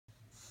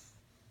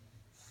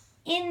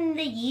In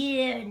the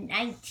year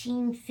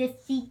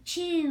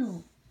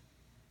 1952,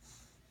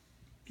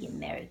 the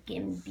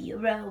American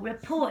Bureau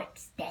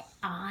reports that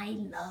I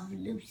Love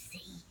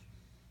Lucy.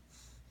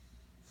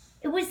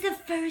 It was the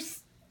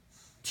first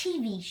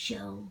TV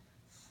show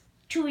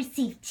to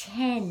receive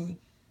 10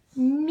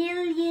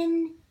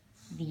 million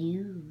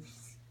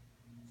views.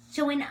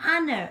 So in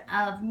honor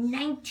of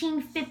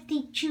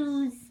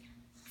 1952's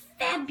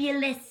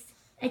fabulous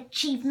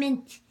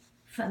achievement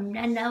from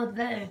none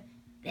other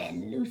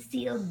than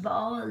Lucille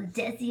Ball,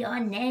 Desi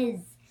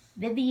Arnaz,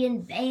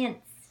 Vivian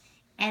Vance,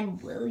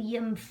 and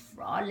William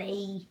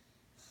Frawley,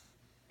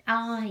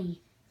 I,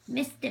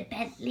 Mr.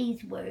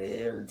 Bentley's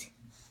World,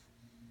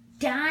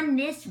 don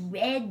this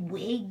red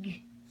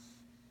wig.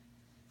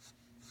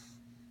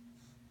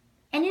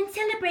 And in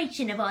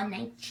celebration of all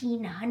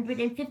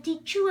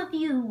 1952 of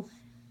you,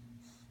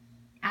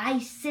 I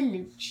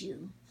salute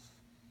you.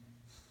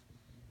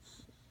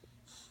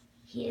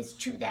 Here's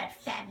to that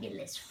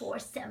fabulous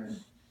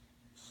foursome.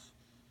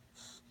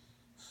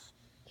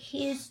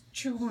 Here's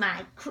to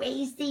my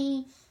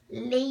crazy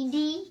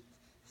lady.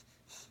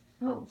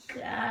 Oh,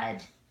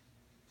 God.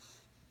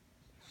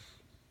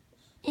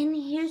 And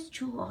here's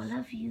to all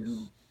of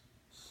you.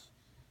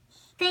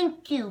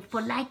 Thank you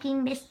for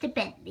liking Mr.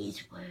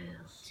 Bentley's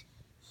World.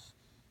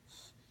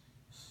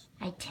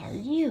 I tell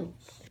you,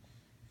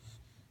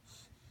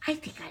 I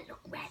think I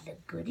look rather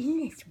good in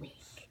this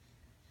wig.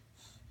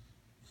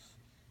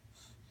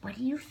 What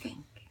do you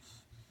think?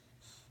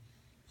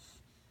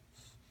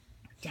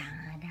 Da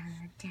da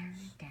da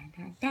da da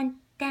da da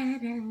da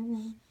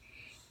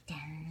da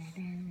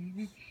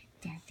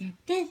da da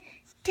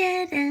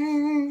da da.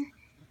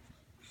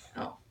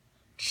 Oh,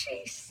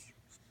 jeez.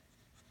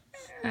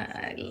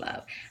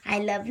 I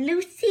love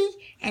Lucy,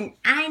 and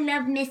I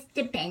love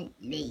Mr.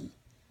 Bentley.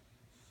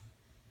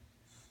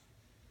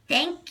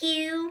 Thank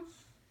you.